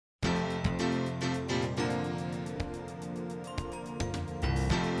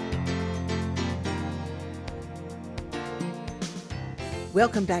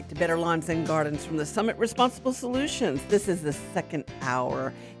Welcome back to Better Lawns and Gardens from the Summit Responsible Solutions. This is the second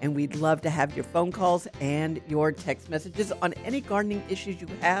hour, and we'd love to have your phone calls and your text messages on any gardening issues you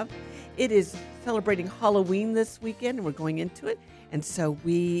have. It is celebrating Halloween this weekend, and we're going into it. And so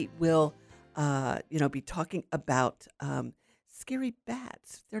we will, be talking about scary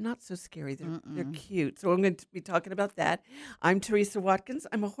bats. They're not so scary. They're cute. So I'm going to be talking about that. I'm Teresa Watkins.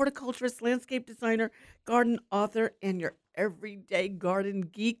 I'm a horticulturist, landscape designer, garden author, and your everyday garden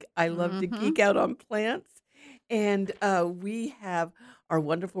geek. I love to geek out on plants. And we have our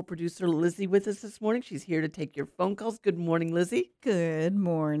wonderful producer, Lizzie, with us this morning. She's here to take your phone calls. Good morning, Lizzie. Good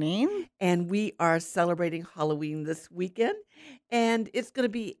morning. And we are celebrating Halloween this weekend. And it's going to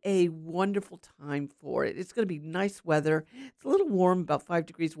be a wonderful time for it. It's going to be nice weather. It's a little warm, about 5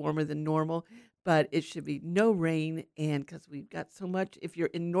 degrees warmer than normal, but it should be no rain. And because we've got so much, if you're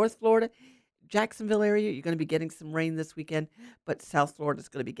in North Florida, Jacksonville area, you're going to be getting some rain this weekend, but South Florida is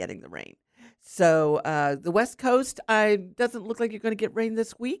going to be getting the rain. So the West Coast doesn't look like you're going to get rain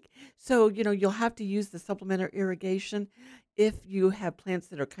this week. So, you'll have to use the supplementary irrigation if you have plants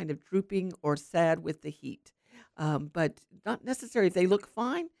that are kind of drooping or sad with the heat. But not necessary. If they look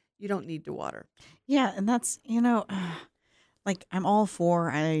fine, you don't need to water. Yeah, and that's, like I'm all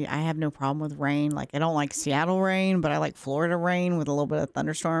for, I have no problem with rain. Like I don't like Seattle rain, but I like Florida rain with a little bit of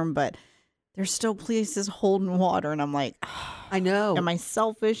thunderstorm. But there's still places holding water. And I'm like, I know. Am I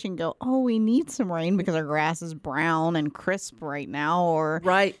selfish and go, oh, we need some rain because our grass is brown and crisp right now? Or,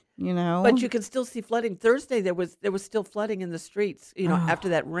 right. But you can still see flooding. Thursday, there was still flooding in the streets, after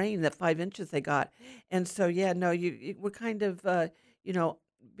that rain, that 5 inches they got. And so, we're kind of,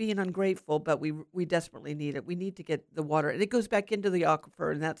 being ungrateful, but we desperately need it. We need to get the water, and it goes back into the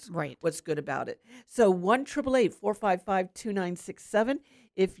aquifer, and that's right. What's good about it. So 1-888-455-2967.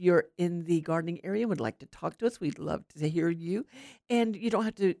 If you're in the gardening area and would like to talk to us, we'd love to hear you. And you don't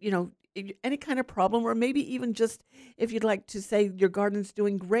have to, any kind of problem, or maybe even just if you'd like to say your garden's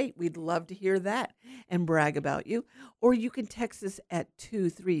doing great, we'd love to hear that and brag about you. Or you can text us at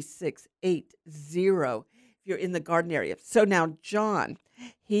 23680 if you're in the garden area. So now, John,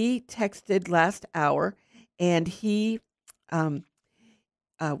 he texted last hour, and he, let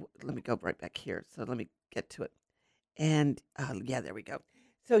me go right back here. So let me get to it. And there we go.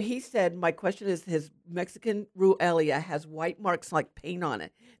 So he said, my question is, his Mexican Ruellia has white marks like paint on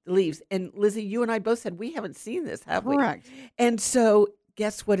it, the leaves. And Lizzie, you and I both said, we haven't seen this, have we? Correct. And so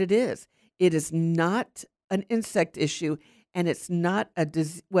guess what it is? It is not an insect issue, and it's not a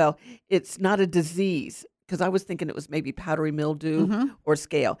disease. Well, it's not a disease, because I was thinking it was maybe powdery mildew or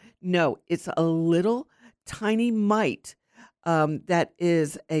scale. No, it's a little tiny mite that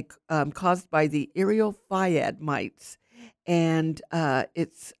is caused by the Aerophyad mites. And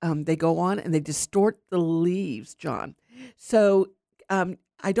it's they go on and they distort the leaves, John. So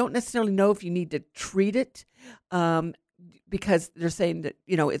I don't necessarily know if you need to treat it because they're saying that,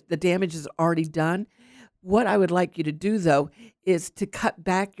 if the damage is already done. What I would like you to do, though, is to cut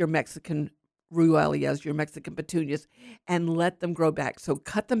back your Mexican Ruellias, your Mexican petunias, and let them grow back. So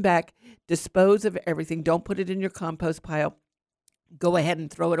cut them back, dispose of everything. Don't put it in your compost pile. Go ahead and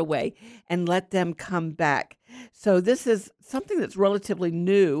throw it away and let them come back. So this is something that's relatively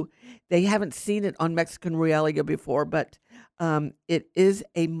new. They haven't seen it on Mexican Ruellia before, but it is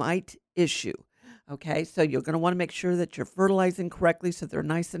a mite issue. Okay, so you're going to want to make sure that you're fertilizing correctly so they're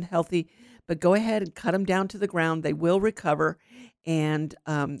nice and healthy. But go ahead and cut them down to the ground. They will recover, and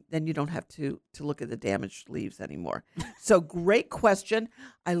then you don't have to look at the damaged leaves anymore. So great question.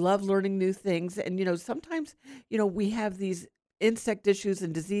 I love learning new things. And, sometimes, we have these insect issues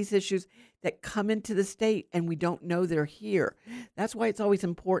and disease issues that come into the state and we don't know they're here. That's why it's always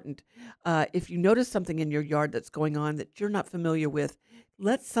important. If you notice something in your yard that's going on that you're not familiar with,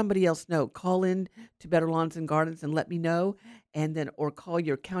 let somebody else know. Call in to Better Lawns and Gardens and let me know, and then or call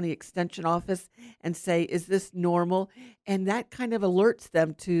your county extension office and say, is this normal? And that kind of alerts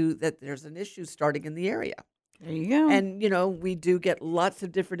them to that there's an issue starting in the area. There you go. And, we do get lots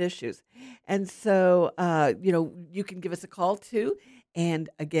of different issues. And so, you can give us a call too. And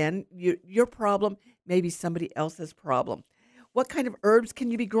again, your problem may be somebody else's problem. What kind of herbs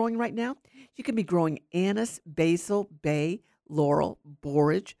can you be growing right now? You can be growing anise, basil, bay, laurel,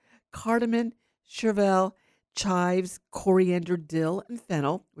 borage, cardamom, chervil, chives, coriander, dill, and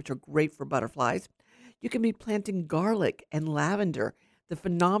fennel, which are great for butterflies. You can be planting garlic and lavender. The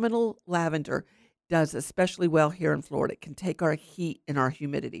phenomenal lavender does especially well here in Florida. It can take our heat and our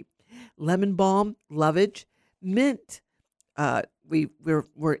humidity. Lemon balm, lovage, mint.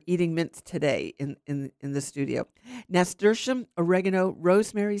 We're eating mints today in the studio. Nasturtium, oregano,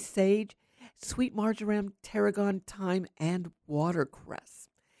 rosemary, sage, sweet marjoram, tarragon, thyme, and watercress.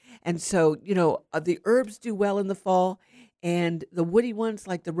 And so, the herbs do well in the fall, and the woody ones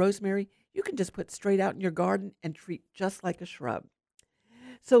like the rosemary, you can just put straight out in your garden and treat just like a shrub.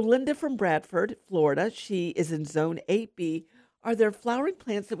 So Linda from Bradford, Florida, she is in Zone 8B. Are there flowering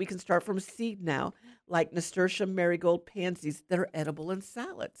plants that we can start from seed now, like nasturtium, marigold, pansies that are edible in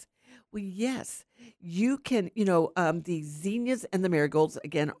salads? Well, yes, you can. The zinnias and the marigolds,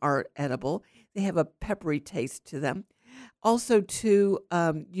 again, are edible. They have a peppery taste to them. Also, too,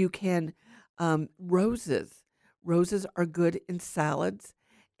 you can, roses. Roses are good in salads,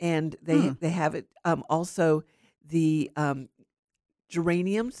 and they have it. Also, the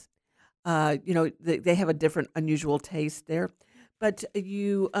geraniums, they have a different, unusual taste there. But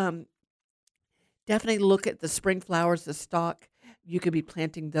you definitely look at the spring flowers, the stalk. You could be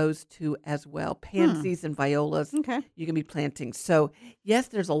planting those too as well. Pansies and violas, Okay. you can be planting. So, yes,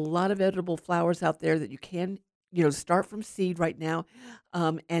 there's a lot of edible flowers out there that you can, start from seed right now,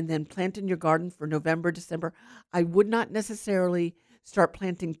 and then plant in your garden for November, December. I would not necessarily start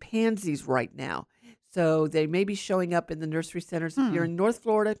planting pansies right now. So they may be showing up in the nursery centers. If you're in North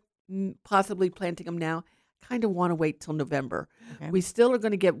Florida, possibly planting them now. Kind of want to wait till November. Okay. We still are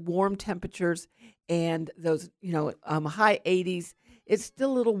going to get warm temperatures and those, high 80s. It's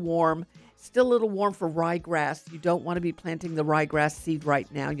still a little warm. Still a little warm for ryegrass. You don't want to be planting the ryegrass seed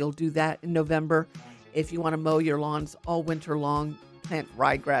right now. You'll do that in November. If you want to mow your lawns all winter long, plant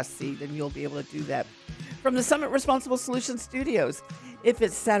ryegrass seed, and you'll be able to do that. From the Summit Responsible Solutions Studios, if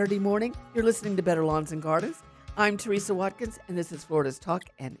it's Saturday morning, you're listening to Better Lawns and Gardens. I'm Teresa Watkins, and this is Florida's Talk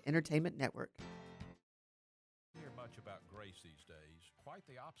and Entertainment Network. Hear much about grace these days. Quite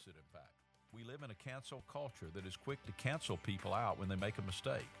the opposite, in fact. We live in a cancel culture that is quick to cancel people out when they make a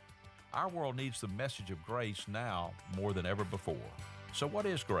mistake. Our world needs the message of grace now more than ever before. So what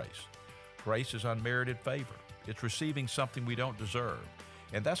is grace? Grace is unmerited favor. It's receiving something we don't deserve.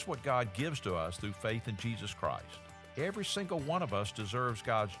 And that's what God gives to us through faith in Jesus Christ. Every single one of us deserves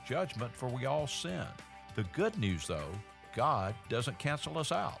God's judgment, for we all sin. The good news, though, God doesn't cancel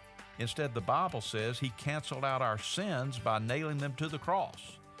us out. Instead, the Bible says He canceled out our sins by nailing them to the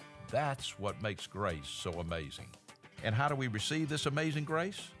cross. That's what makes grace so amazing. And how do we receive this amazing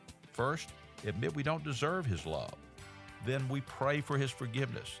grace? First, admit we don't deserve His love. Then we pray for His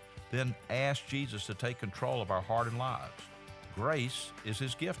forgiveness. Then ask Jesus to take control of our heart and lives. Grace is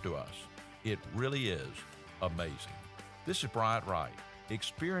His gift to us. It really is amazing. This is Bryant Wright,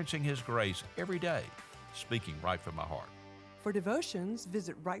 experiencing His grace every day, speaking right from my heart. For devotions,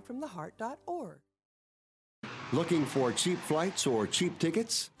 visit rightfromtheheart.org. Looking for cheap flights or cheap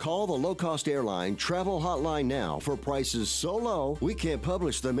tickets? Call the low-cost airline travel hotline now for prices so low we can't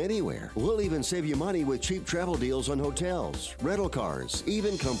publish them anywhere. We'll even save you money with cheap travel deals on hotels, rental cars,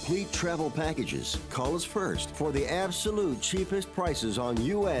 even complete travel packages. Call us first for the absolute cheapest prices on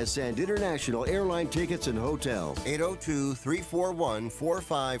U.S. and international airline tickets and hotels.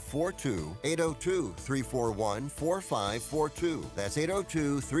 802-341-4542. 802-341-4542. That's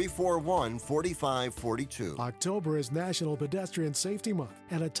 802-341-4542. October is National Pedestrian Safety Month,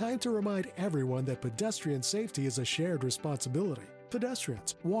 and a time to remind everyone that pedestrian safety is a shared responsibility.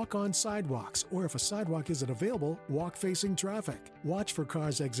 Pedestrians, walk on sidewalks, or if a sidewalk isn't available, walk facing traffic. Watch for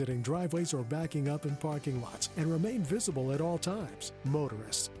cars exiting driveways or backing up in parking lots, and remain visible at all times.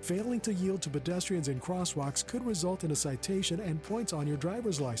 Motorists, failing to yield to pedestrians in crosswalks could result in a citation and points on your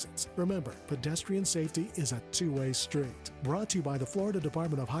driver's license. Remember, pedestrian safety is a two-way street. Brought to you by the Florida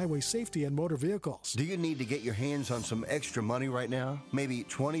Department of Highway Safety and Motor Vehicles. Do you need to get your hands on some extra money right now? Maybe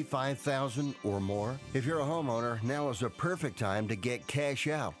 $25,000 or more? If you're a homeowner, now is the perfect time to get cash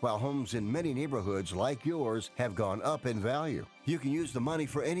out, while homes in many neighborhoods like yours have gone up in value. You can use the money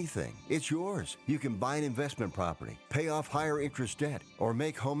for anything. It's yours. You can buy an investment property, pay off higher interest debt, or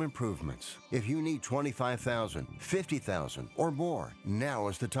make home improvements. If you need $25,000, $50,000, or more, now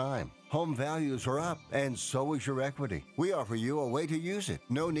is the time. Home values are up, and so is your equity. We offer you a way to use it.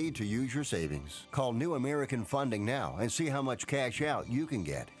 No need to use your savings. Call New American Funding now and see how much cash out you can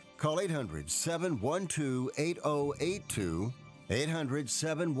get. Call 800-712-8082.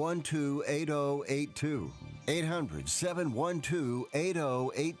 800-712-8082.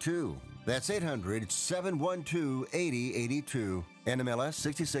 800-712-8082. That's 800-712-8082. NMLS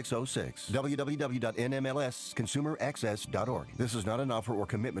 6606. www.nmlsconsumeraccess.org. This is not an offer or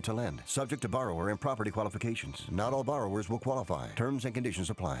commitment to lend. Subject to borrower and property qualifications. Not all borrowers will qualify. Terms and conditions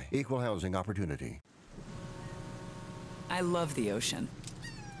apply. Equal housing opportunity. I love the ocean.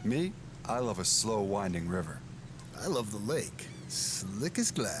 Me? I love a slow winding river. I love the lake. Slick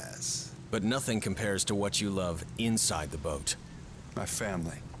as glass. But nothing compares to what you love inside the boat. My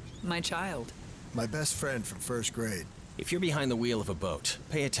family. My child. My best friend from first grade. If you're behind the wheel of a boat,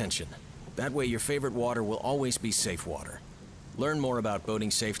 pay attention. That way your favorite water will always be safe water. Learn more about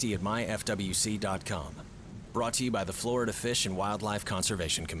boating safety at myfwc.com. Brought to you by the Florida Fish and Wildlife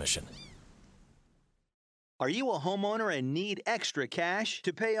Conservation Commission. Are you a homeowner and need extra cash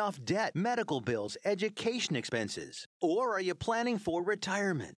to pay off debt, medical bills, education expenses? Or are you planning for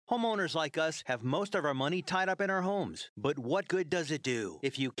retirement? Homeowners like us have most of our money tied up in our homes. But what good does it do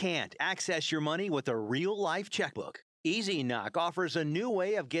if you can't access your money with a real-life checkbook? Easy Knock offers a new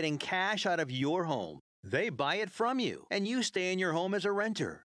way of getting cash out of your home. They buy it from you, and you stay in your home as a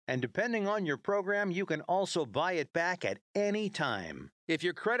renter. And depending on your program, you can also buy it back at any time. If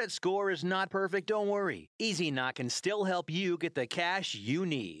your credit score is not perfect, don't worry. Easy Knock can still help you get the cash you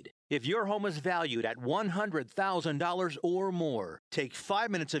need. If your home is valued at $100,000 or more, take 5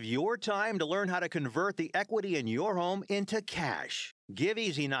 minutes of your time to learn how to convert the equity in your home into cash. Give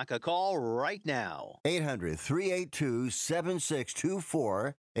Easy Knock a call right now.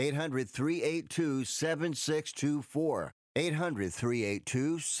 800-382-7624. 800-382-7624.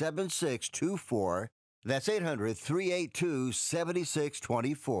 800-382-7624. That's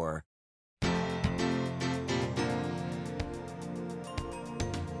 800-382-7624.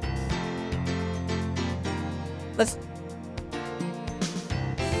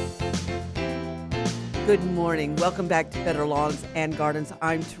 Good morning. Welcome back to Better Lawns and Gardens.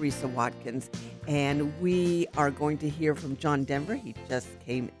 I'm Teresa Watkins, and we are going to hear from John Denver. He just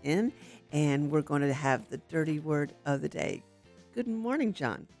came in, and we're going to have the dirty word of the day. Good morning,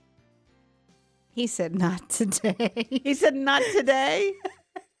 John. He said not today. He said not today?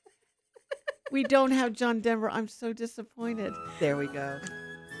 We don't have John Denver. I'm so disappointed. There we go.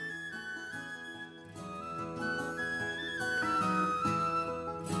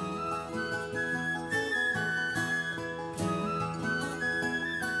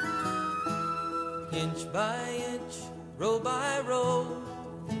 Inch by inch, row by row,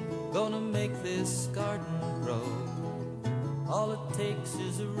 gonna make this garden grow. All it takes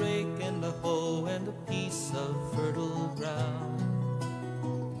is a rake and a hoe and a piece of fertile ground.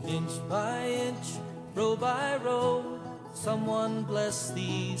 Inch by inch, row by row, someone bless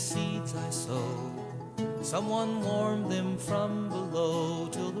these seeds I sow. Someone warm them from below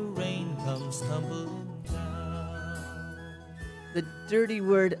till the rain comes tumbling. The dirty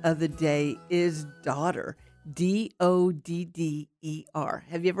word of the day is daughter. D-O-D-D-E-R.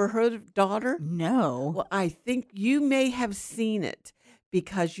 Have you ever heard of daughter? No. Well, I think you may have seen it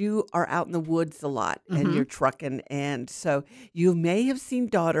because you are out in the woods a lot and you're trucking. And so you may have seen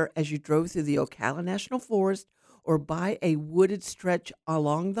daughter as you drove through the Ocala National Forest or by a wooded stretch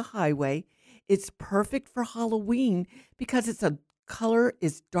along the highway. It's perfect for Halloween because its color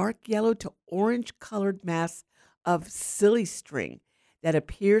is dark yellow to orange colored mass of silly string that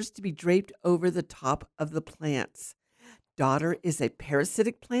appears to be draped over the top of the plants. Daughter is a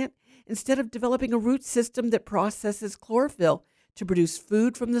parasitic plant. Instead of developing a root system that processes chlorophyll to produce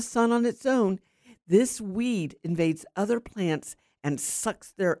food from the sun on its own, this weed invades other plants and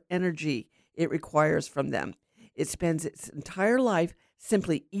sucks their energy it requires from them. It spends its entire life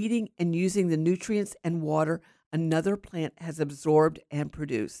simply eating and using the nutrients and water another plant has absorbed and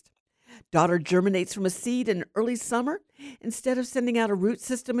produced. Daughter germinates from a seed in early summer. Instead of sending out a root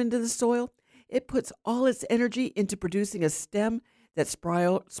system into the soil, it puts all its energy into producing a stem that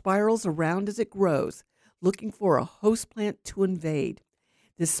spirals around as it grows, looking for a host plant to invade.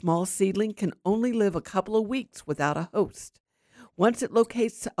 This small seedling can only live a couple of weeks without a host. Once it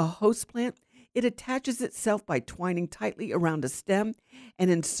locates a host plant, it attaches itself by twining tightly around a stem and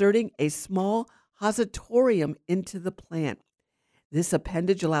inserting a small hositatorium into the plant. This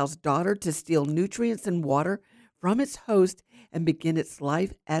appendage allows daughter to steal nutrients and water from its host and begin its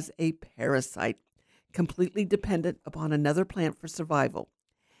life as a parasite, completely dependent upon another plant for survival.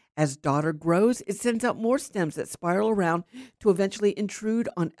 As daughter grows, it sends out more stems that spiral around to eventually intrude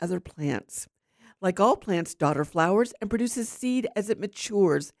on other plants. Like all plants, daughter flowers and produces seed as it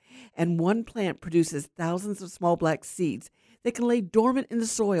matures, and one plant produces thousands of small black seeds that can lay dormant in the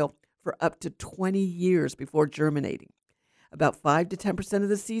soil for up to 20 years before germinating. About 5 to 10% of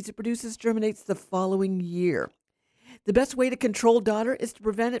the seeds it produces germinates the following year. The best way to control daughter is to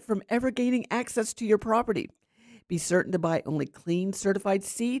prevent it from ever gaining access to your property. Be certain to buy only clean, certified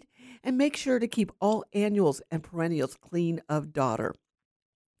seed and make sure to keep all annuals and perennials clean of daughter.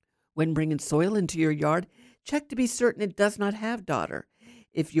 When bringing soil into your yard, check to be certain it does not have daughter.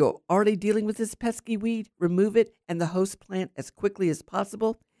 If you're already dealing with this pesky weed, remove it and the host plant as quickly as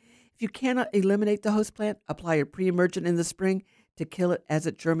possible. If you cannot eliminate the host plant, apply a pre-emergent in the spring to kill it as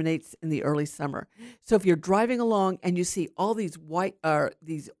it germinates in the early summer. So if you're driving along and you see all these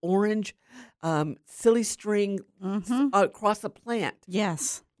these orange silly string across a plant.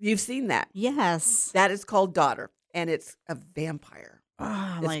 Yes. You've seen that. Yes. That is called dodder, and it's a vampire.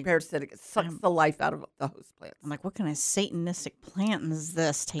 It's like, parasitic. It sucks the life out of the host plants. I'm like, what kind of satanistic plant is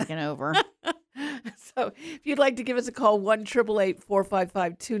this taking over? So if you'd like to give us a call,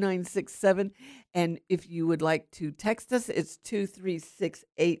 1-888-455-2967. And if you would like to text us, it's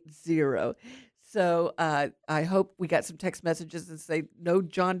 23680. So I hope we got some text messages and say, no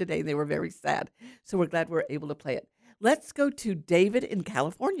John today. They were very sad. So we're glad we're able to play it. Let's go to David in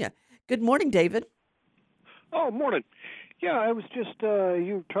California. Good morning, David. Oh, morning. Yeah, I was just,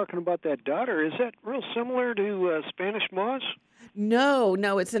 you were talking about that dodder. Is that real similar to Spanish moss? No,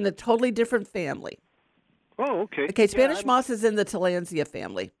 it's in a totally different family. Oh, okay. Okay, Spanish moss is in the Tillandsia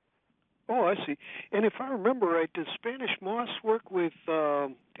family. Oh, I see. And if I remember right, does Spanish moss work with,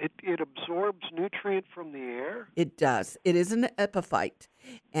 it absorbs nutrient from the air? It does. It is an epiphyte,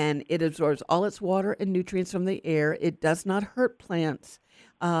 and it absorbs all its water and nutrients from the air. It does not hurt plants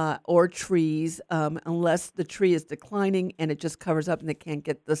or trees unless the tree is declining and it just covers up and they can't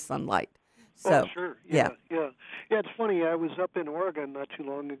get the sunlight. So, oh, sure. Yeah. It's funny. I was up in Oregon not too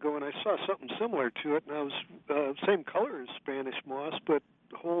long ago, and I saw something similar to it, and I was same color as Spanish moss, but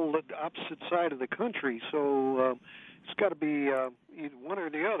whole opposite side of the country. So it's got to be either one or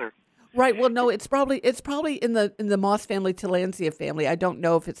the other. Right. Well, no, it's probably in the moss family, Tillandsia family. I don't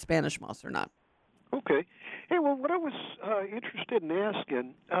know if it's Spanish moss or not. Okay. Hey, well, what I was interested in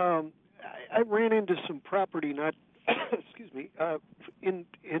asking, I ran into some property not. Excuse me. In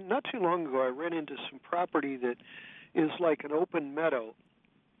not too long ago, I ran into some property that is like an open meadow,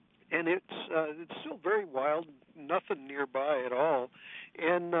 and it's still very wild, nothing nearby at all,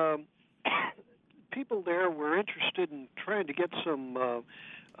 and people there were interested in trying to get some.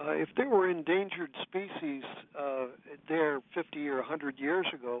 If they were endangered species there 50 or 100 years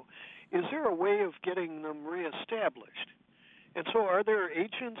ago, is there a way of getting them reestablished? And so, are there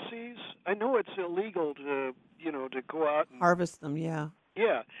agencies? I know it's illegal to go out and harvest them. Yeah.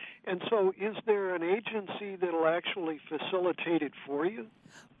 Yeah. And so, is there an agency that'll actually facilitate it for you?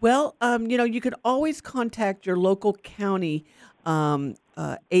 Well, you could always contact your local county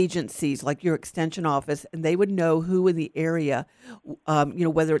agencies, like your extension office, and they would know who in the area,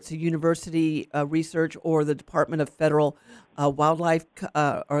 whether it's a university research or the Department of Federal Wildlife,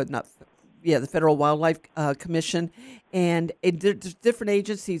 the Federal Wildlife Commission, and there's different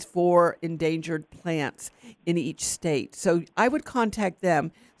agencies for endangered plants in each state. So I would contact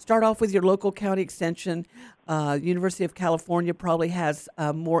them. Start off with your local county extension. University of California probably has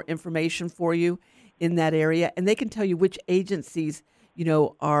more information for you in that area, and they can tell you which agencies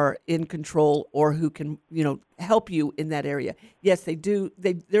are in control or who can help you in that area. Yes, they do.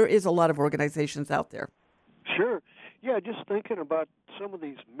 There is a lot of organizations out there. Sure. Yeah, just thinking about some of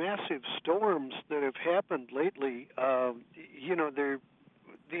these massive storms that have happened lately, the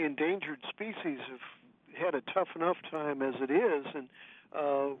endangered species have had a tough enough time as it is, and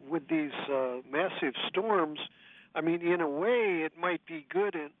with these massive storms, I mean, in a way, it might be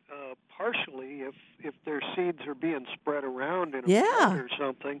good partially if their seeds are being spread around in a field or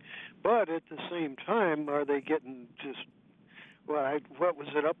something, but at the same time, are they getting just, what was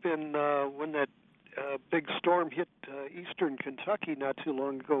it up in when that big storm hit eastern Kentucky not too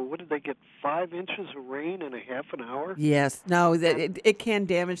long ago? What did they get, 5 inches of rain in a half an hour? Yes. No, it can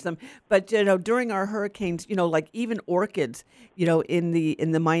damage them. But, during our hurricanes, like even orchids, in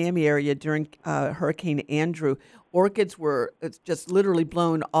the Miami area during Hurricane Andrew, orchids were just literally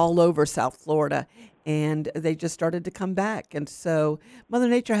blown all over South Florida, and they just started to come back. And so Mother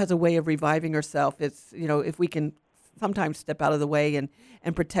Nature has a way of reviving herself. It's, if we can sometimes step out of the way and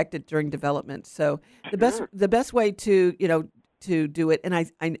protect it during development. So the best way to do it, and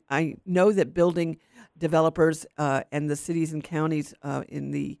I know that building developers and the cities and counties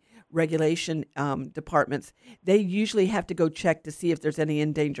in the regulation departments, they usually have to go check to see if there's any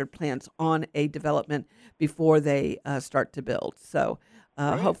endangered plants on a development before they start to build. So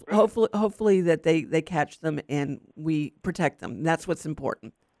hopefully that they catch them and we protect them. That's what's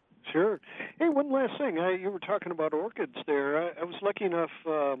important. Sure. Hey, one last thing. You were talking about orchids there. I was lucky enough,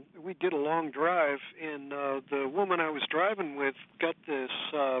 we did a long drive, and the woman I was driving with got this,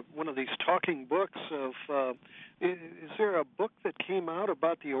 one of these talking books of, is there a book that came out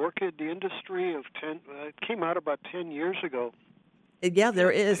about the orchid industry it came out about 10 years ago. Yeah,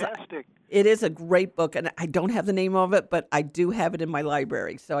 there is. Fantastic. It is a great book, and I don't have the name of it, but I do have it in my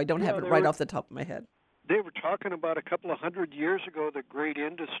library, so I don't have it right off the top of my head. they were talking about a couple of 100 years ago the great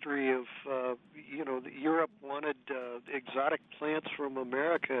industry of, Europe wanted exotic plants from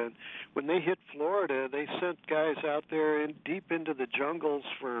America. And when they hit Florida, they sent guys out there deep into the jungles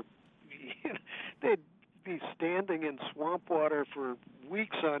for, they'd be standing in swamp water for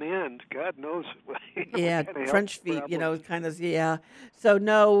weeks on end. God knows. Yeah, French feet, kind of, yeah. So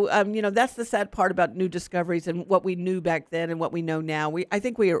no, that's the sad part about new discoveries and what we knew back then and what we know now. I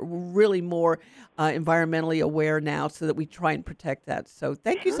think we are really more environmentally aware now, so that we try and protect that. So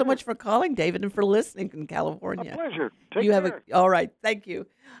thank you so much for calling, David, and for listening in California. A pleasure. Take you care. have all right. Thank you.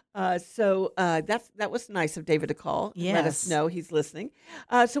 That was nice of David to call. Yes. Let us know he's listening.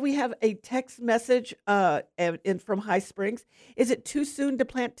 So we have a text message from High Springs. Is it too soon to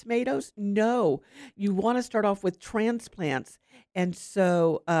plant tomatoes? No. You want to start off with transplants. And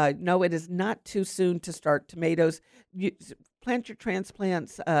so, no, it is not too soon to start tomatoes. You plant your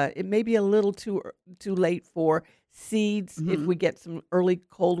transplants. It may be a little too late for seeds if we get some early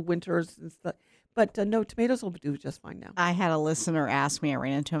cold winters and stuff. But no, tomatoes will do just fine now. I had a listener ask me, I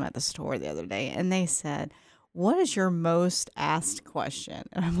ran into him at the store the other day, and they said, "What is your most asked question?"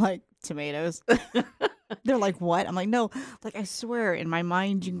 And I'm like, tomatoes. They're like, what? I'm like, no, like, I swear in my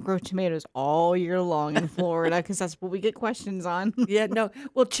mind, you can grow tomatoes all year long in Florida because that's what we get questions on. Yeah, no.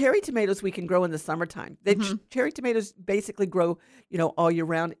 Well, cherry tomatoes we can grow in the summertime. Cherry tomatoes basically grow, all year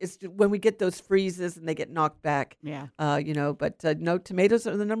round. It's when we get those freezes and they get knocked back. Yeah. But no, tomatoes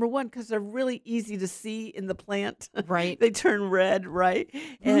are the number one because they're really easy to see in the plant. Right. They turn red, right?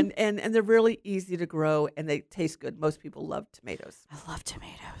 And they're really easy to grow and they taste good. Most people love tomatoes. I love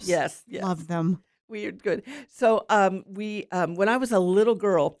tomatoes. Yes. Love them. Weird, good. So when I was a little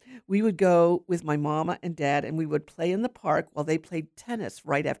girl, we would go with my mama and dad, and we would play in the park while they played tennis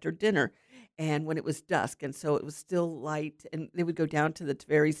right after dinner, and when it was dusk, and so it was still light, and they would go down to the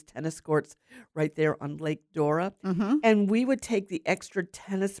Tavares tennis courts right there on Lake Dora, and we would take the extra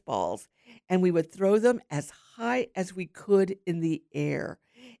tennis balls, and we would throw them as high as we could in the air,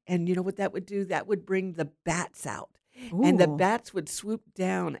 and you know what that would do? That would bring the bats out. And the bats would swoop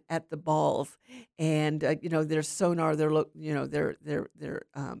down at the balls, and their sonar, their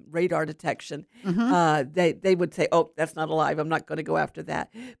radar detection. They would say, "Oh, that's not alive. I'm not going to go after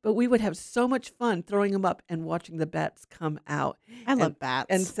that." But we would have so much fun throwing them up and watching the bats come out. I love bats,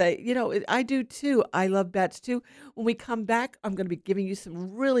 and say, I do too. I love bats too. When we come back, I'm going to be giving you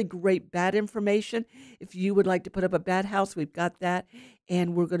some really great bat information. If you would like to put up a bat house, we've got that,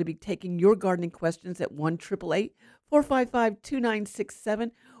 and we're going to be taking your gardening questions at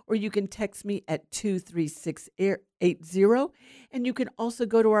 1-888-455-2967, or you can text me at 23680, and you can also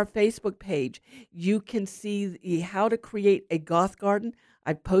go to our Facebook page. You can see how to create a goth garden.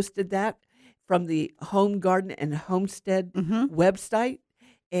 I posted that from the Home Garden and Homestead website,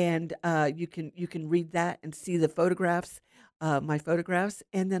 and you can read that and see the photographs, my photographs,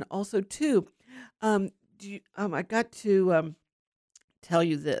 and then also too, I got to tell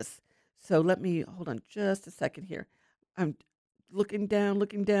you this. So let me hold on just a second here. I'm looking down.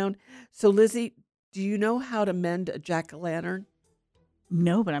 So Lizzie, do you know how to mend a jack-o'-lantern?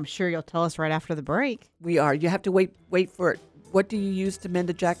 No, but I'm sure you'll tell us right after the break. We are. You have to wait for it. What do you use to mend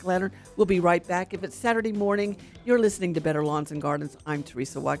a jack-o'-lantern? We'll be right back. If it's Saturday morning, you're listening to Better Lawns and Gardens. I'm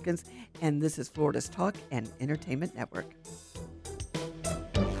Teresa Watkins, and this is Florida's Talk and Entertainment Network.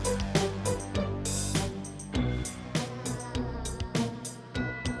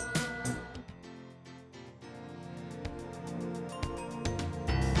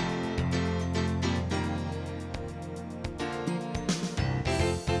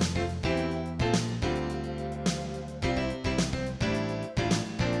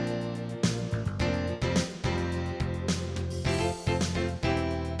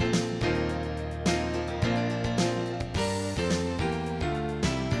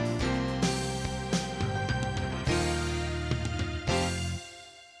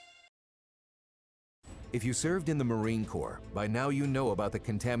 If you served in the Marine Corps, by now you know about the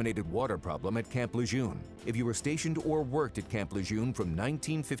contaminated water problem at Camp Lejeune. If you were stationed or worked at Camp Lejeune from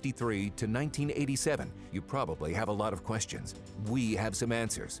 1953 to 1987, you probably have a lot of questions. We have some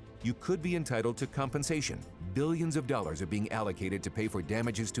answers. You could be entitled to compensation. Billions of dollars are being allocated to pay for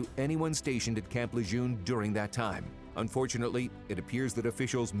damages to anyone stationed at Camp Lejeune during that time. Unfortunately, it appears that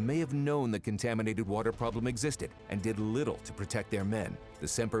officials may have known the contaminated water problem existed and did little to protect their men. The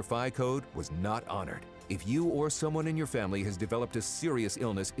Semper Fi code was not honored. If you or someone in your family has developed a serious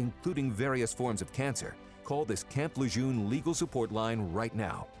illness, including various forms of cancer, call this Camp Lejeune legal support line right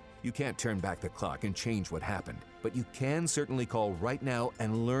now. You can't turn back the clock and change what happened, but you can certainly call right now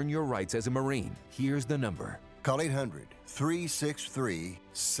and learn your rights as a Marine. Here's the number. Call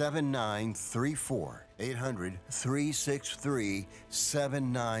 800-363-7934.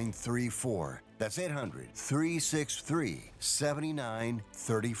 800-363-7934. That's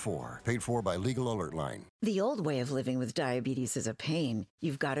 800-363-7934. Paid for by Legal Alert Line. The old way of living with diabetes is a pain.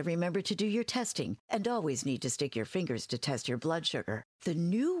 You've got to remember to do your testing and always need to stick your fingers to test your blood sugar. The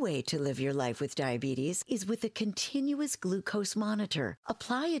new way to live your life with diabetes is with a continuous glucose monitor.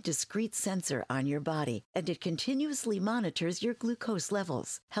 Apply a discrete sensor on your body, and it continuously monitors your glucose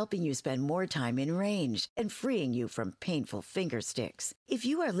levels, helping you spend more time in range and freeing you from painful finger sticks. If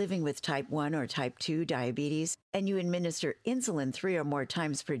you are living with type 1 or type 2 diabetes and you administer insulin 3 or more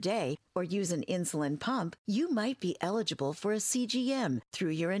times per day or use an insulin pump, you might be eligible for a CGM through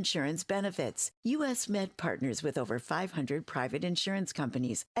your insurance benefits. U.S. Med partners with over 500 private insurance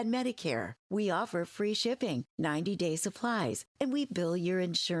companies and Medicare. We offer free shipping, 90-day supplies, and we bill your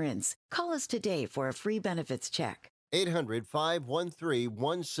insurance. Call us today for a free benefits check.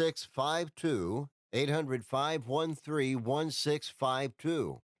 800-513-1652.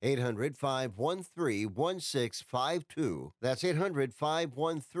 800-513-1652. 800-513-1652. That's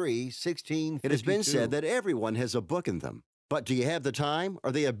 800-513-1652. It has been said that everyone has a book in them. But do you have the time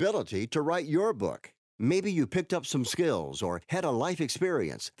or the ability to write your book? Maybe you picked up some skills or had a life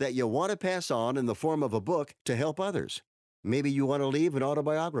experience that you want to pass on in the form of a book to help others. Maybe you want to leave an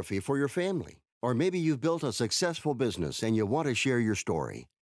autobiography for your family. Or maybe you've built a successful business and you want to share your story.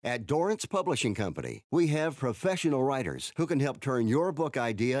 At Dorrance Publishing Company, we have professional writers who can help turn your book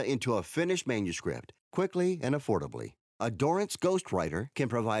idea into a finished manuscript quickly and affordably. A Dorrance ghostwriter can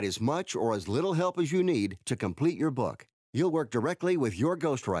provide as much or as little help as you need to complete your book. You'll work directly with your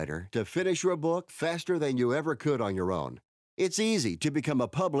ghostwriter to finish your book faster than you ever could on your own. It's easy to become a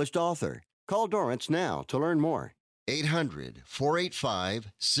published author. Call Dorrance now to learn more.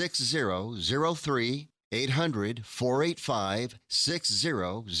 800-485-6003.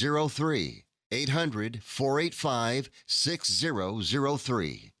 800-485-6003.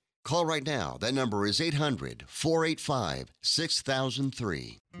 800-485-6003. Call right now. That number is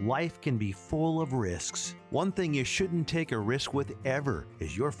 800-485-6003. Life can be full of risks. One thing you shouldn't take a risk with ever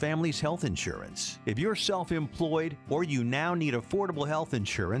is your family's health insurance. If you're self-employed or you now need affordable health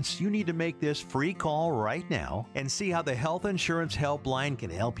insurance, you need to make this free call right now and see how the Health Insurance Helpline can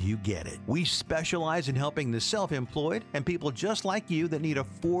help you get it. We specialize in helping the self-employed and people just like you that need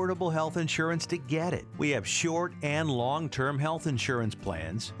affordable health insurance to get it. We have short and long-term health insurance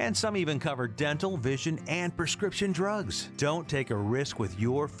plans, and some even cover dental, vision, and prescription drugs. Don't take a risk with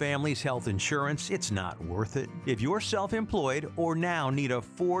your family's health insurance. It's not worth it. If you're self-employed or now need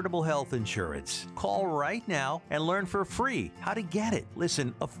affordable health insurance, call right now and learn for free how to get it.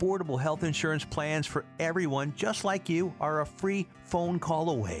 Listen, affordable health insurance plans for everyone just like you are a free phone call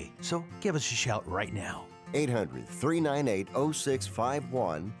away. So give us a shout right now.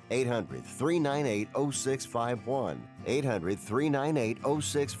 800-398-0651. 800-398-0651.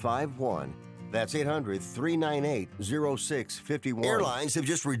 800-398-0651. That's 800-398-0651. Airlines have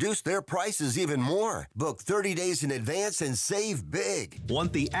just reduced their prices even more. Book 30 days in advance and save big.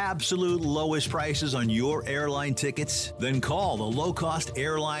 Want the absolute lowest prices on your airline tickets? Then call the Low Cost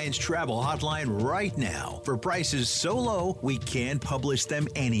Airlines Travel Hotline right now for prices so low we can't publish them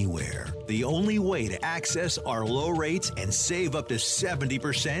anywhere. The only way to access our low rates and save up to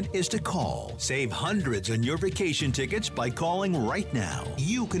 70% is to call. Save hundreds on your vacation tickets by calling right now.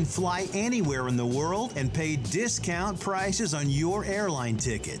 You can fly anywhere in the world and pay discount prices on your airline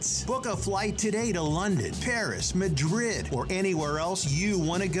tickets. Book a flight today to London, Paris, Madrid, or anywhere else you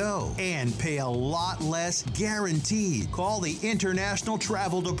want to go and pay a lot less guaranteed. Call the International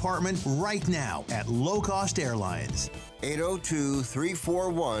Travel Department right now at Low Cost Airlines.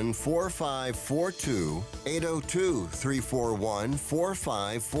 802-341-4542.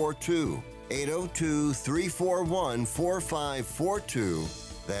 802-341-4542. 802-341-4542.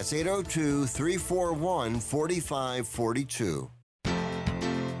 That's 802-341-4542.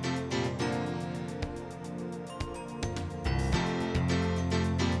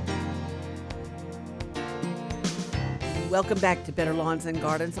 Welcome back to Better Lawns and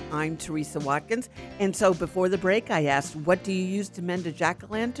Gardens. I'm Teresa Watkins. And so before the break, I asked, what do you use to mend a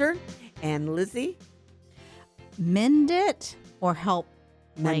jack-o'-lantern? And Lizzie? Mend it or help?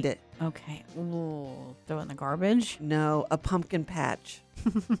 Mend it. Okay. Ooh, throw it in the garbage? No, a pumpkin patch.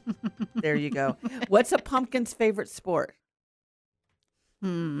 There you go. What's a pumpkin's favorite sport?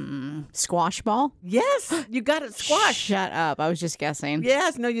 Squash ball? Yes, you got it. Squash. Shut up. I was just guessing.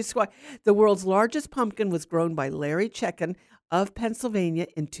 Yes, no, you squash. The world's largest pumpkin was grown by Larry Checken of Pennsylvania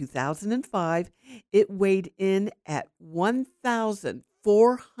in 2005. It weighed in at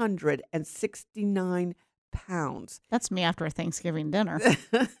 1,469 pounds. That's me after a Thanksgiving dinner.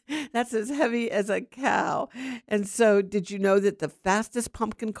 That's as heavy as a cow. And so, did you know that the fastest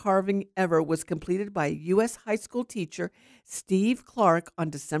pumpkin carving ever was completed by a U.S. high school teacher, Steve Clark, on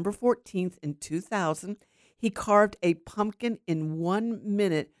December 14th in 2000? He carved a pumpkin in 1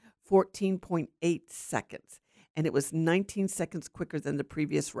 minute, 14.8 seconds. And it was 19 seconds quicker than the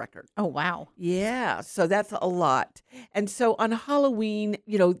previous record. Oh, wow. Yeah, so that's a lot. And so on Halloween,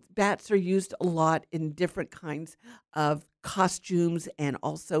 you know, bats are used a lot in different kinds of costumes and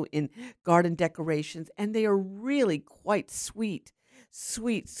also in garden decorations. And they are really quite sweet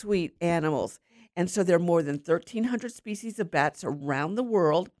animals. And so there are more than 1,300 species of bats around the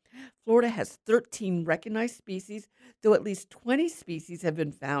world. Florida has 13 recognized species, though at least 20 species have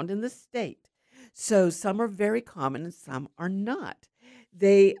been found in the state. So some are very common and some are not.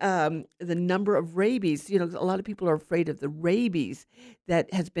 The number of rabies, you know, a lot of people are afraid of the rabies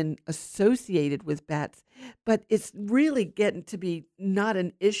that has been associated with bats, but it's really getting to be not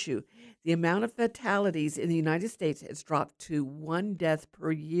an issue. The amount of fatalities in the United States has dropped to 1 death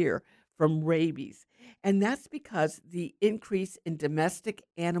per year from rabies. And that's because the increase in domestic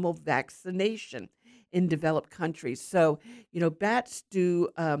animal vaccination in developed countries. So, you know, bats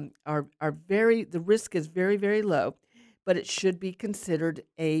are very, the risk is very, very low, but it should be considered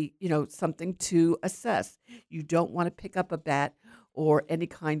something to assess. You don't want to pick up a bat or any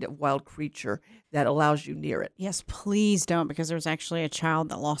kind of wild creature that allows you near it. Yes, please don't, because there was actually a child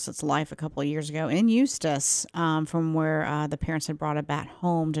that lost its life a couple of years ago in Eustis from where the parents had brought a bat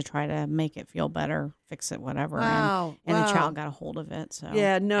home to try to make it feel better, fix it, whatever. Wow. And the child got a hold of it. So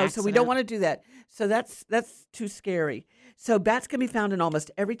yeah, no, accident. So we don't want to do that. So that's too scary. So bats can be found in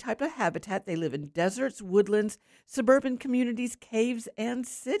almost every type of habitat. They live in deserts, woodlands, suburban communities, caves, and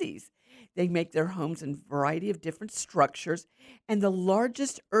cities. They make their homes in a variety of different structures, and the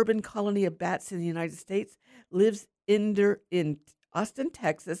largest urban colony of bats in the United States lives in Austin,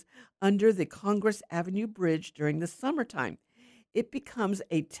 Texas, under the Congress Avenue Bridge during the summertime. It becomes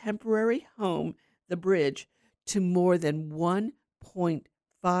a temporary home, the bridge, to more than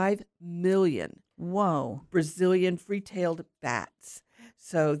 1.5 million Brazilian free-tailed bats.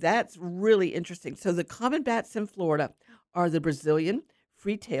 So that's really interesting. So the common bats in Florida are the Brazilian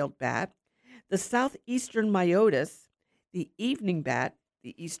free-tailed bat, the southeastern myotis, the evening bat,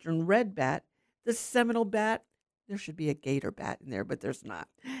 the eastern red bat, the Seminole bat. There should be a gator bat in there, but there's not.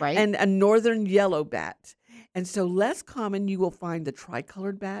 Right. And a northern yellow bat. And so less common, you will find the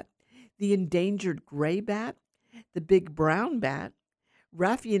tricolored bat, the endangered gray bat, the big brown bat,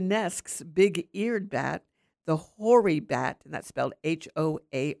 Raffienesque's big-eared bat, the hoary bat, and that's spelled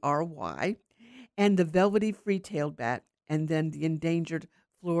Hoary, and the velvety free-tailed bat, and then the endangered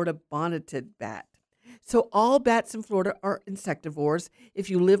Florida bonneted bat. So all bats in Florida are insectivores. If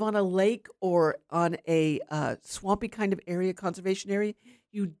you live on a lake or on a swampy kind of area, conservation area,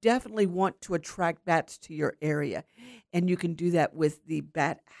 you definitely want to attract bats to your area. And you can do that with the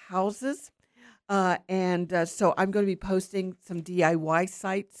bat houses. So I'm going to be posting some DIY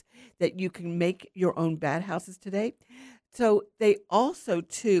sites that you can make your own bat houses today. So they also,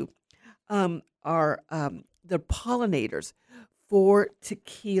 too, are the pollinators for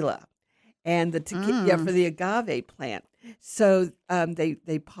tequila and the for the agave plant. So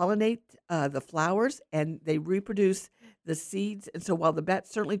they pollinate the flowers and they reproduce the seeds. And so while the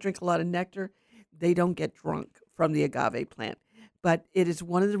bats certainly drink a lot of nectar, they don't get drunk from the agave plant. But it is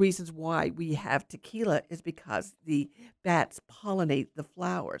one of the reasons why we have tequila is because the bats pollinate the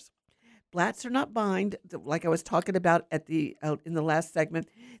flowers. Bats are not bind, like I was talking about in the last segment.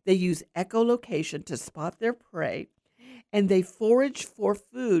 They use echolocation to spot their prey, and they forage for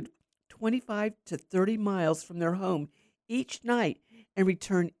food 25 to 30 miles from their home each night and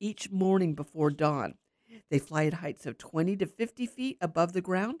return each morning before dawn. They fly at heights of 20 to 50 feet above the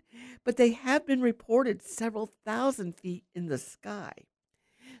ground, but they have been reported several thousand feet in the sky.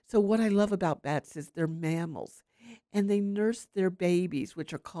 So what I love about bats is they're mammals, and they nurse their babies,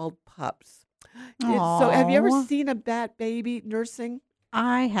 which are called pups. So have you ever seen a bat baby nursing?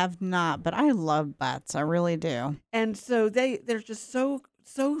 I have not, but I love bats. I really do. And so they're just so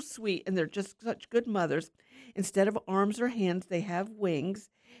sweet, and they're just such good mothers. Instead of arms or hands, they have wings,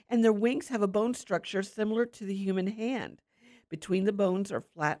 and their wings have a bone structure similar to the human hand. Between the bones are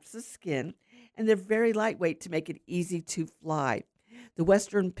flaps of skin, and they're very lightweight to make it easy to fly. The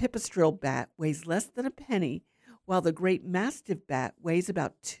western pipistrelle bat weighs less than a penny, while the great mastiff bat weighs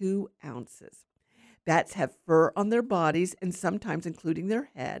about 2 ounces. Bats have fur on their bodies and sometimes including their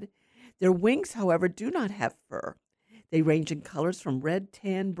head. Their wings, however, do not have fur. They range in colors from red,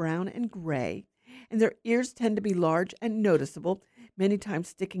 tan, brown, and gray, and their ears tend to be large and noticeable, many times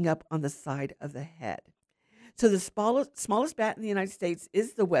sticking up on the side of the head. So the smallest bat in the United States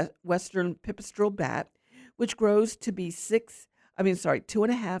is the western pipistrelle bat, which grows to be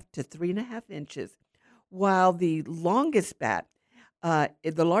 2.5 to 3.5 inches, while the largest bat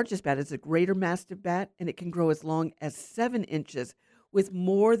is a greater mastiff bat, and it can grow as long as 7 inches with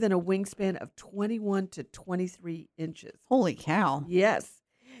more than a wingspan of 21 to 23 inches. Holy cow. Yes.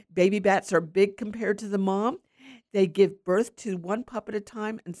 Baby bats are big compared to the mom. They give birth to one pup at a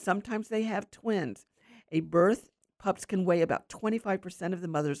time, and sometimes they have twins. Pups can weigh about 25% of the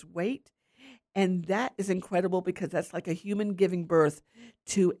mother's weight, and that is incredible because that's like a human giving birth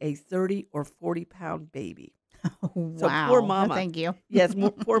to a 30 or 40-pound baby. Wow. So poor mama. No, thank you. Yes,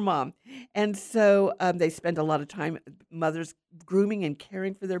 poor mom. And so they spend a lot of time, mothers, grooming and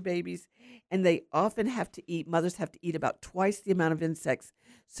caring for their babies, and mothers have to eat about twice the amount of insects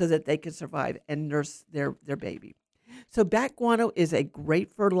so that they can survive and nurse their baby. So bat guano is a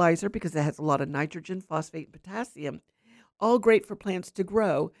great fertilizer because it has a lot of nitrogen, phosphate, and potassium, all great for plants to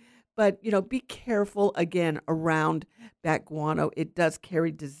grow. But, be careful, again, around bat guano. It does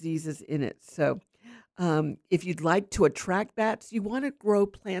carry diseases in it. So if you'd like to attract bats, you want to grow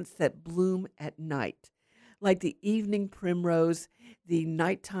plants that bloom at night, like the evening primrose, the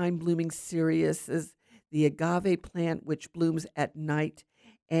nighttime blooming cereuses, the agave plant, which blooms at night,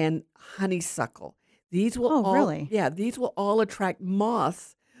 and honeysuckle. These will really? Yeah, these will all attract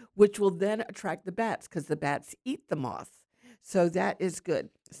moths, which will then attract the bats because the bats eat the moths. So that is good.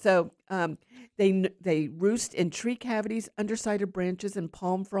 So they roost in tree cavities, underside of branches, and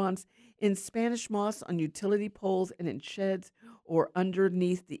palm fronds, in Spanish moss, on utility poles, and in sheds or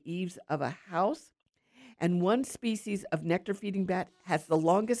underneath the eaves of a house. And one species of nectar-feeding bat has the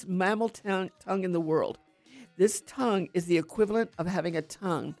longest mammal tongue in the world. This tongue is the equivalent of having a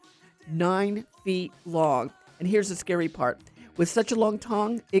tongue 9 feet long. And here's the scary part. With such a long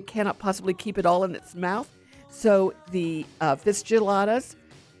tongue, it cannot possibly keep it all in its mouth. So the Fasciculata's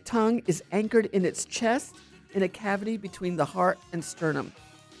tongue is anchored in its chest in a cavity between the heart and sternum.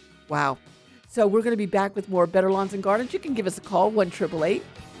 Wow. So we're going to be back with more Better Lawns and Gardens. You can give us a call,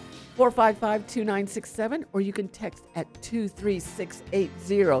 1-888-455-2967, or you can text at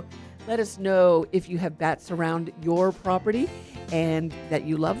 23680. Let us know if you have bats around your property and that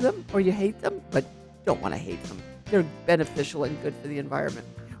you love them or you hate them, but don't want to hate them. They're beneficial and good for the environment.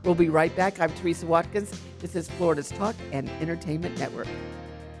 We'll be right back. I'm Teresa Watkins. This is Florida's Talk and Entertainment Network.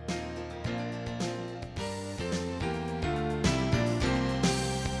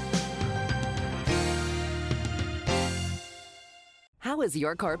 How is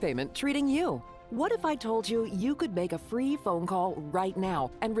your car payment treating you? What if I told you you could make a free phone call right now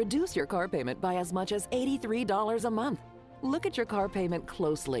and reduce your car payment by as much as $83 a month? Look at your car payment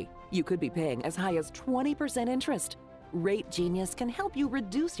closely. You could be paying as high as 20% interest. Rate Genius can help you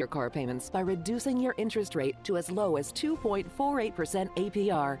reduce your car payments by reducing your interest rate to as low as 2.48%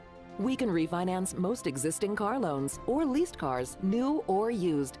 APR. We can refinance most existing car loans or leased cars, new or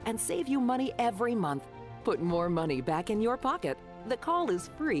used, and save you money every month. Put more money back in your pocket. The call is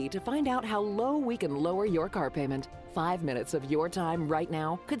free to find out how low we can lower your car payment. 5 minutes of your time right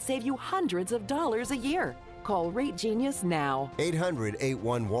now could save you hundreds of dollars a year. Call Rate Genius now.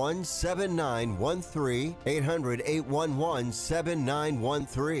 800-811-7913.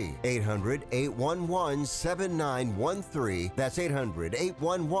 800-811-7913. 800-811-7913. That's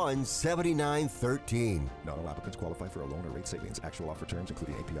 800-811-7913. Not all applicants qualify for a loan or rate savings. Actual offer terms,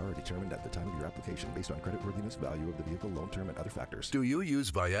 including APR, are determined at the time of your application based on creditworthiness, value of the vehicle, loan term, and other factors. Do you use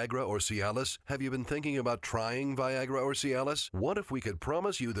Viagra or Cialis? Have you been thinking about trying Viagra or Cialis? What if we could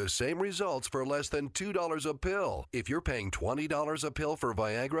promise you the same results for less than $2 a pill? If you're paying $20 a pill for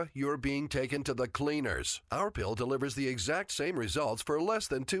Viagra, you're being taken to the cleaners. Our pill delivers the exact same results for less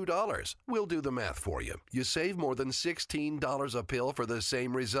than $2. We'll do the math for you. You save more than $16 a pill for the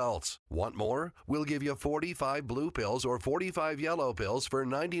same results. Want more? We'll give you 45 blue pills or 45 yellow pills for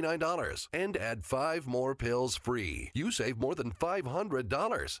 $99 and add 5 more pills free. You save more than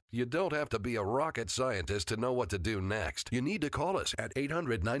 $500. You don't have to be a rocket scientist to know what to do next. You need to call us at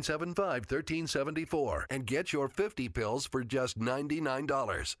 800-975-1374 and get your 50 pills for just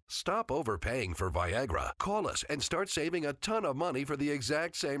 $99. Stop overpaying for Viagra. Call us and start saving a ton of money for the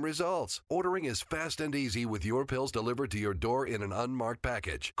exact same results. Ordering is fast and easy with your pills delivered to your door in an unmarked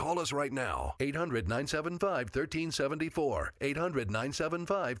package. Call us right now. 800-975-1374.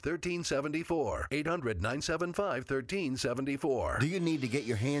 800-975-1374. 800-975-1374. Do you need to get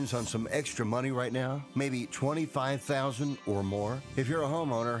your hands on some extra money right now? Maybe $25,000 or more? If you're a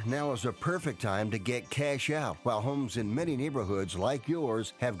homeowner, now is the perfect time to get cash out while homes in many neighborhoods like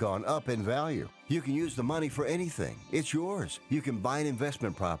yours have gone up in value. You can use the money for anything. It's yours. You can buy an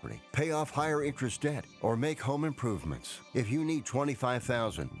investment property, pay off higher interest debt, or make home improvements. If you need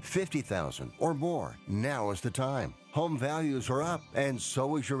 $25,000, $50,000, or more, now is the time. Home values are up, and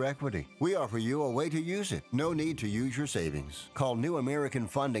so is your equity. We offer you a way to use it. No need to use your savings. Call New American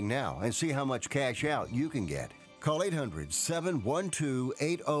Funding now and see how much cash out you can get. Call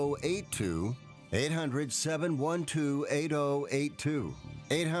 800-712-8082. 800-712-8082.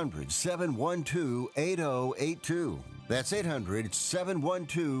 800-712-8082. That's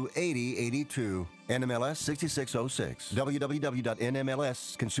 800-712-8082. NMLS 6606.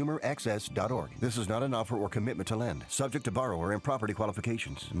 www.nmlsconsumeraccess.org. This is not an offer or commitment to lend. Subject to borrower and property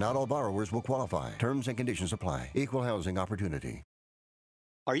qualifications. Not all borrowers will qualify. Terms and conditions apply. Equal housing opportunity.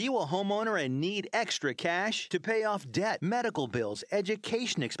 Are you a homeowner and need extra cash to pay off debt, medical bills,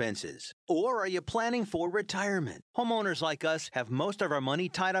 education expenses? Or are you planning for retirement? Homeowners like us have most of our money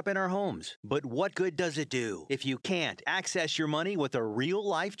tied up in our homes. But what good does it do if you can't access your money with a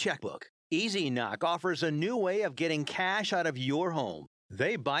real-life checkbook? Easy Knock offers a new way of getting cash out of your home.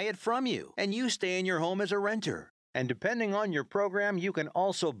 They buy it from you, and you stay in your home as a renter. And depending on your program, you can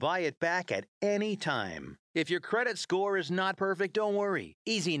also buy it back at any time. If your credit score is not perfect, don't worry.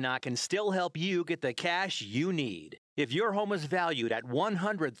 Easy Knock can still help you get the cash you need. If your home is valued at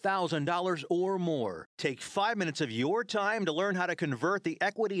 $100,000 or more, take 5 minutes of your time to learn how to convert the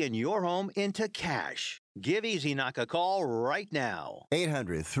equity in your home into cash. Give Easy Knock a call right now.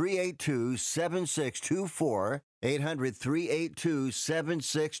 800-382-7624.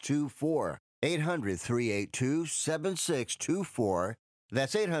 800-382-7624. 800-382-7624.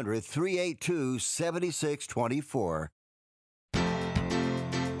 That's 800-382-7624.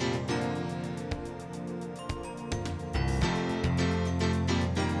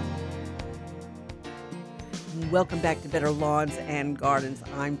 Welcome back to Better Lawns and Gardens.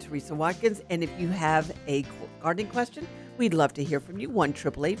 I'm Teresa Watkins, and if you have a gardening question, we'd love to hear from you.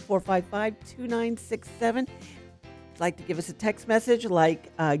 1-888-455-2967. Like to give us a text message like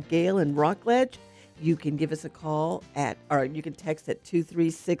Gail in Rockledge, you can give us a call or you can text at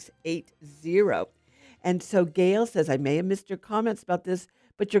 23680. And so Gail says, I may have missed your comments about this,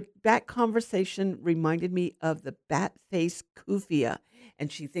 but your bat conversation reminded me of the bat face Kufia,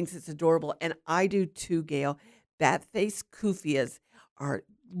 and she thinks it's adorable. And I do too, Gail. Bat face Kufias are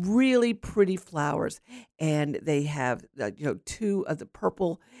really pretty flowers, and they have two of the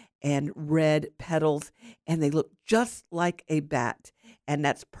purple and red petals, and they look just like a bat, and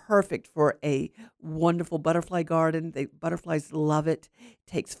that's perfect for a wonderful butterfly garden. The butterflies love it.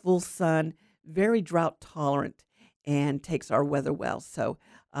 Takes full sun, very drought tolerant, and takes our weather well. So,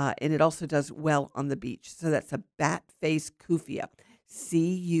 and it also does well on the beach. So that's a bat face Kufia,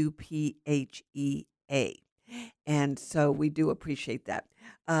 Cupha. And so we do appreciate that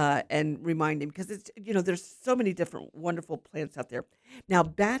and remind him, because it's, there's so many different wonderful plants out there. Now,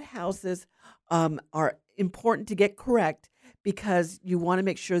 bat houses are important to get correct, because you want to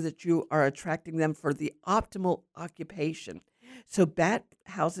make sure that you are attracting them for the optimal occupation. So bat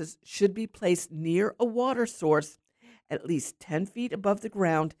houses should be placed near a water source at least 10 feet above the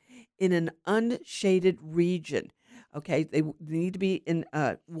ground in an unshaded region. Okay, they need to be in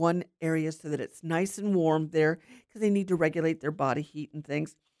one area so that it's nice and warm there, because they need to regulate their body heat and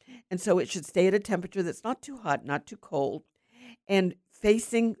things. And so it should stay at a temperature that's not too hot, not too cold. And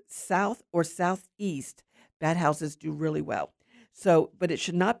facing south or southeast, bat houses do really well. So, but it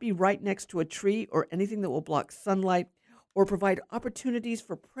should not be right next to a tree or anything that will block sunlight or provide opportunities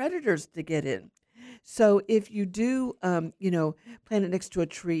for predators to get in. So if you do, plant it next to a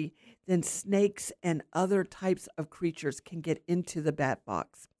tree, then snakes and other types of creatures can get into the bat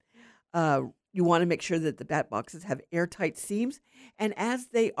box. You want to make sure that the bat boxes have airtight seams, and as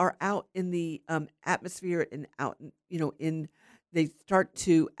they are out in the atmosphere and out, they start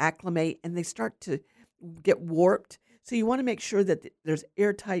to acclimate and they start to get warped. So you want to make sure that there's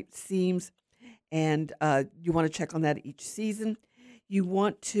airtight seams, and you want to check on that each season. You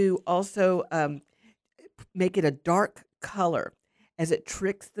want to also make it a dark color, as it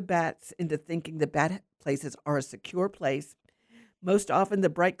tricks the bats into thinking the bat places are a secure place. Most often, the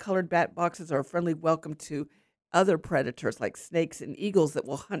bright-colored bat boxes are a friendly welcome to other predators like snakes and eagles that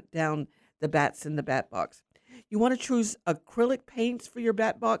will hunt down the bats in the bat box. You want to choose acrylic paints for your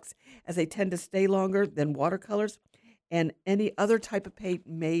bat box, as they tend to stay longer than watercolors, and any other type of paint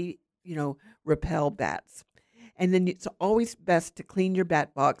may, repel bats. And then it's always best to clean your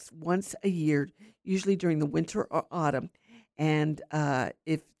bat box once a year, usually during the winter or autumn. And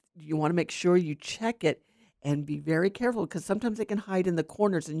if you want to make sure you check it and be very careful, because sometimes they can hide in the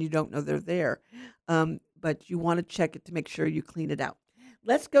corners and you don't know they're there. But you want to check it to make sure you clean it out.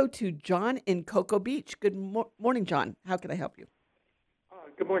 Let's go to John in Cocoa Beach. Good morning, John. How can I help you?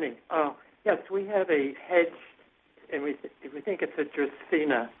 Good morning. Yes, we have a hedge, and we think it's a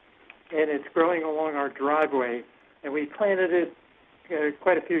Dracaena, and it's growing along our driveway. And we planted it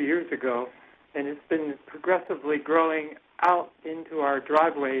quite a few years ago, and it's been progressively growing out into our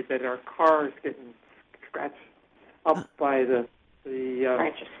driveway that our cars getting scratched up by the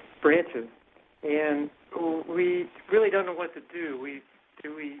branches. And we really don't know what to do.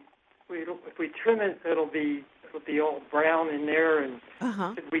 If we trim it, it'll be all brown in there, and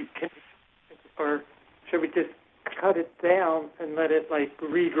should we just cut it down and let it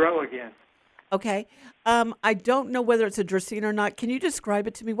regrow again? Okay. I don't know whether it's a Dracaena or not. Can you describe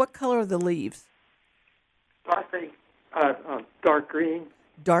it to me? What color are the leaves? Dark green.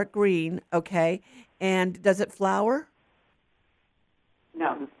 Dark green. Okay. And does it flower?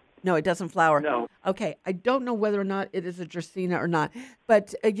 No. No, it doesn't flower. No. Okay. I don't know whether or not it is a Dracaena or not,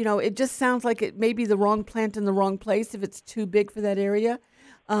 but it just sounds like it may be the wrong plant in the wrong place if it's too big for that area.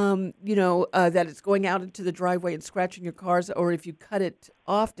 That it's going out into the driveway and scratching your cars, or if you cut it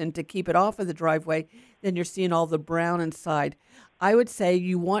often to keep it off of the driveway, then you're seeing all the brown inside. I would say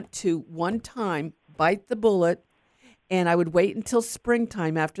you want to, one time, bite the bullet, and I would wait until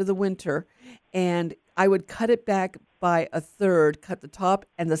springtime after the winter, and I would cut it back by a third, cut the top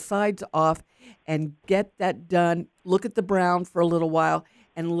and the sides off, and get that done. Look at the brown for a little while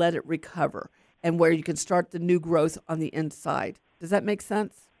and let it recover, and where you can start the new growth on the inside. Does that make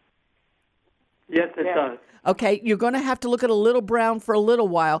sense? Yes, it does. Okay, you're going to have to look at a little brown for a little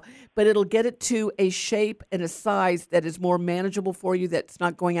while, but it'll get it to a shape and a size that is more manageable for you, that's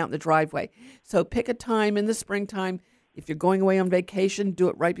not going out in the driveway. So pick a time in the springtime. If you're going away on vacation, do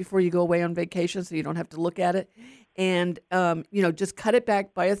it right before you go away on vacation so you don't have to look at it. And, just cut it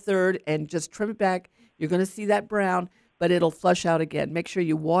back by a third and just trim it back. You're going to see that brown, but it'll flush out again. Make sure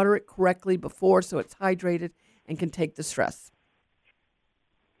you water it correctly before so it's hydrated and can take the stress.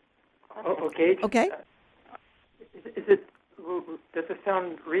 Okay. Okay. Does it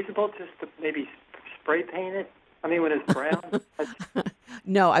sound reasonable just to maybe spray paint it? I mean, when it's brown?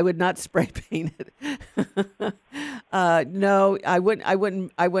 No, I would not spray paint it. No, I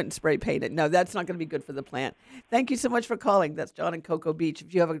wouldn't spray paint it. No, that's not going to be good for the plant. Thank you so much for calling. That's John in Cocoa Beach.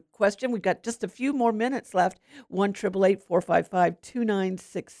 If you have a question, we've got just a few more minutes left.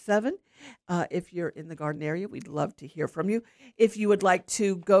 1-888-455-2967. If you're in the Garden area, we'd love to hear from you. If you would like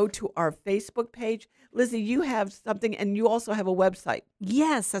to go to our Facebook page, Lizzie, you have something, and you also have a website.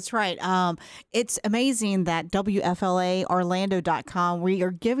 Yes, that's right. It's amazing that WFLAOrlando.com, we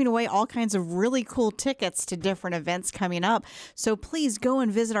are giving away all kinds of really cool tickets to different events coming up. So please go and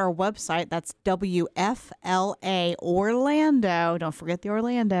visit our website. That's WFLA Orlando. Don't forget the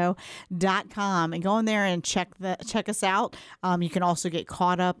Orlando.com, and go in there and check us out. You can also get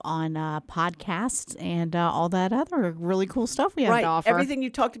caught up on podcasts and all that other really cool stuff we have to offer. Everything you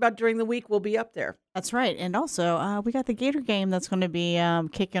talked about during the week will be up there. That's right. And also, we got the Gator game that's going to be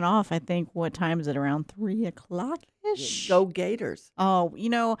kicking off, I think, what time is it? Around 3 o'clock-ish? Go Gators. Oh,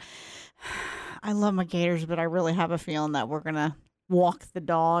 I love my Gators, but I really have a feeling that we're going to walk the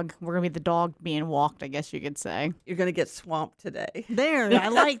dog. We're going to be the dog being walked, I guess you could say. You're going to get swamped today. There. I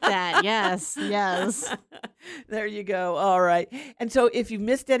like that. Yes. Yes. There you go. All right. And so if you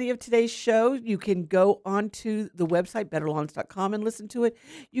missed any of today's show, you can go onto the website, betterlawns.com, and listen to it.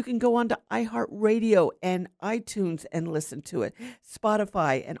 You can go onto iHeartRadio and iTunes and listen to it,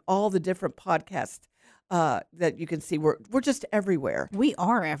 Spotify, and all the different podcasts that you can see. We're just everywhere. We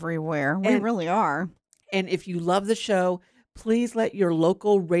are everywhere. We really are. And if you love the show, please let your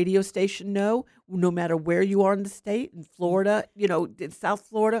local radio station know, no matter where you are in the state. In Florida, in South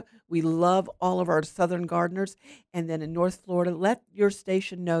Florida, we love all of our Southern gardeners. And then in North Florida, let your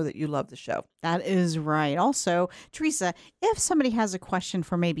station know that you love the show. That is right. Also, Teresa, if somebody has a question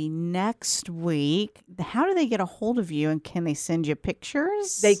for maybe next week, how do they get a hold of you, and can they send you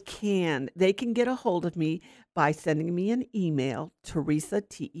pictures? They can. They can get a hold of me by sending me an email, Teresa,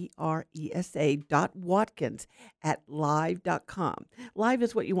 Teresa.Watkins@live.com. Live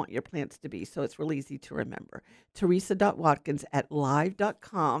is what you want your plants to be, so it's real easy to remember.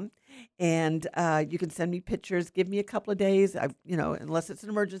 Teresa.Watkins@live.com. And you can send me pictures. Give me a couple of days. Unless it's an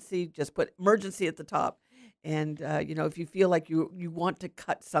emergency, just put emergency at the top. And, if you feel like you want to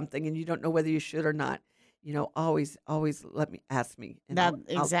cut something and you don't know whether you should or not, always ask me. And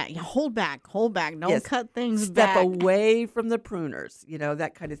exactly. Hold back. Don't cut things Step back. away from the pruners,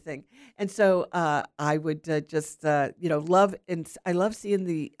 that kind of thing. And so I would love, and I love seeing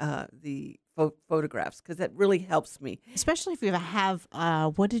the photographs, because that really helps me. Especially if you have,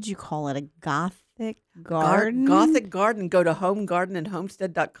 what did you call it? A Gothic Gothic Garden? Gothic Garden. Go to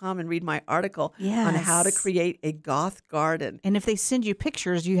homegardenandhomestead.com and read my article on how to create a goth garden. And if they send you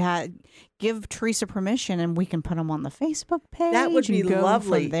pictures, give Teresa permission and we can put them on the Facebook page. That would be and go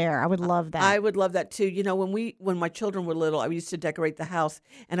lovely. From there. I would love that. I would love that too. You know, when my children were little, I used to decorate the house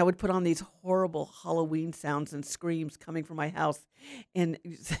and I would put on these horrible Halloween sounds and screams coming from my house. And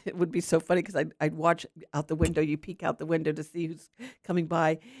it would be so funny because I'd watch out the window. You peek out the window to see who's coming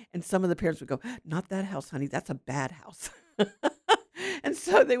by. And some of the parents would go, "Not that house, honey. That's a bad house." And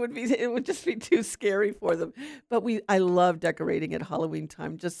so it would just be too scary for them. But I love decorating at Halloween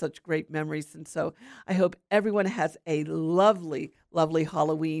time, just such great memories. And so I hope everyone has a lovely, lovely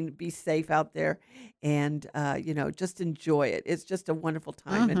Halloween. Be safe out there and, just enjoy it. It's just a wonderful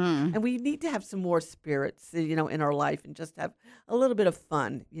time. Mm-hmm. And we need to have some more spirits, in our life and just have a little bit of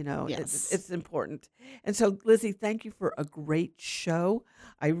fun, Yes. It's important. And so, Lizzie, thank you for a great show.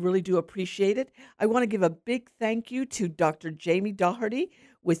 I really do appreciate it. I want to give a big thank you to Dr. Jamie Doherty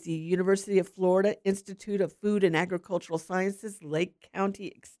with the University of Florida Institute of Food and Agricultural Sciences, Lake County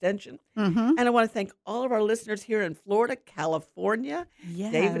Extension. Mm-hmm. And I want to thank all of our listeners here in Florida, California,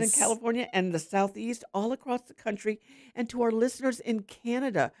 David in California, and the Southeast, all across the country, and to our listeners in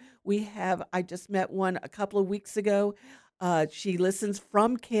Canada. I just met one a couple of weeks ago. She listens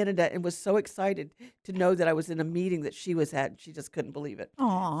from Canada and was so excited to know that I was in a meeting that she was at. She just couldn't believe it.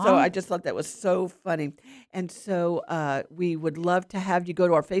 Aww. So I just thought that was so funny. And so we would love to have you go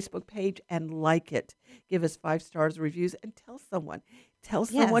to our Facebook page and like it. Give us 5 stars reviews and tell someone. Tell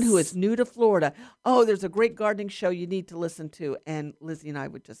someone who is new to Florida, there's a great gardening show you need to listen to. And Lizzie and I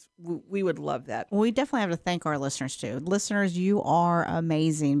we would love that. Well, we definitely have to thank our listeners, too. Listeners, you are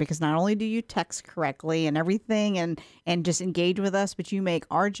amazing because not only do you text correctly and everything and just engage with us, but you make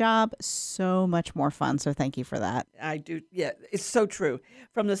our job so much more fun. So thank you for that. I do. Yeah, it's so true.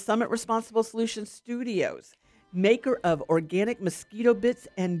 From the Summit Responsible Solutions Studios, maker of organic mosquito bits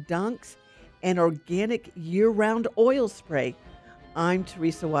and dunks and organic year-round oil spray, I'm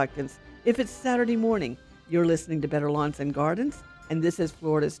Teresa Watkins. If it's Saturday morning, you're listening to Better Lawns and Gardens, and this is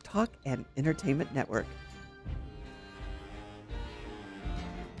Florida's Talk and Entertainment Network.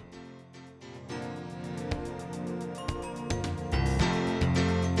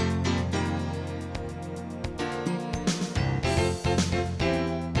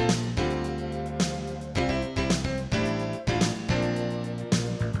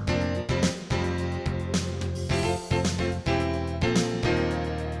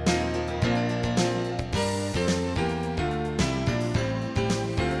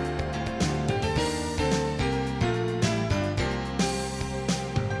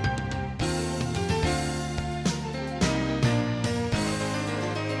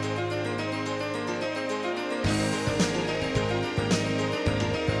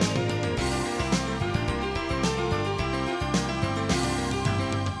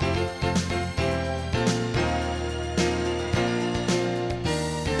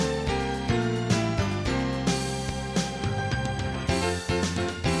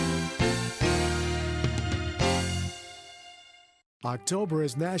 October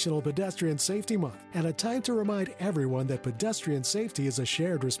is National Pedestrian Safety Month and a time to remind everyone that pedestrian safety is a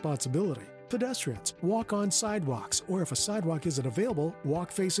shared responsibility. Pedestrians, walk on sidewalks, or if a sidewalk isn't available, walk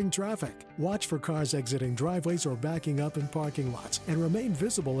facing traffic. Watch for cars exiting driveways or backing up in parking lots and remain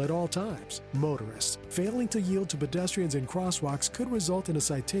visible at all times. Motorists, failing to yield to pedestrians in crosswalks could result in a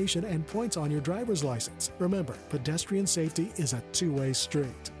citation and points on your driver's license. Remember, pedestrian safety is a two-way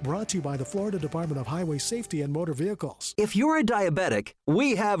street. Brought to you by the Florida Department of Highway Safety and Motor Vehicles. If you're a diabetic,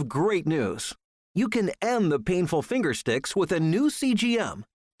 we have great news. You can end the painful finger sticks with a new CGM.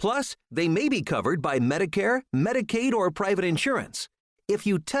 Plus, they may be covered by Medicare, Medicaid, or private insurance. If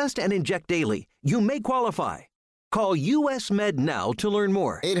you test and inject daily, you may qualify. Call US Med now to learn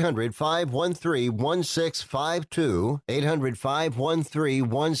more. 800-513-1652.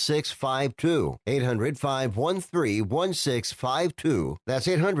 800-513-1652. 800-513-1652. That's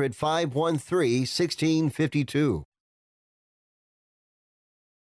 800-513-1652.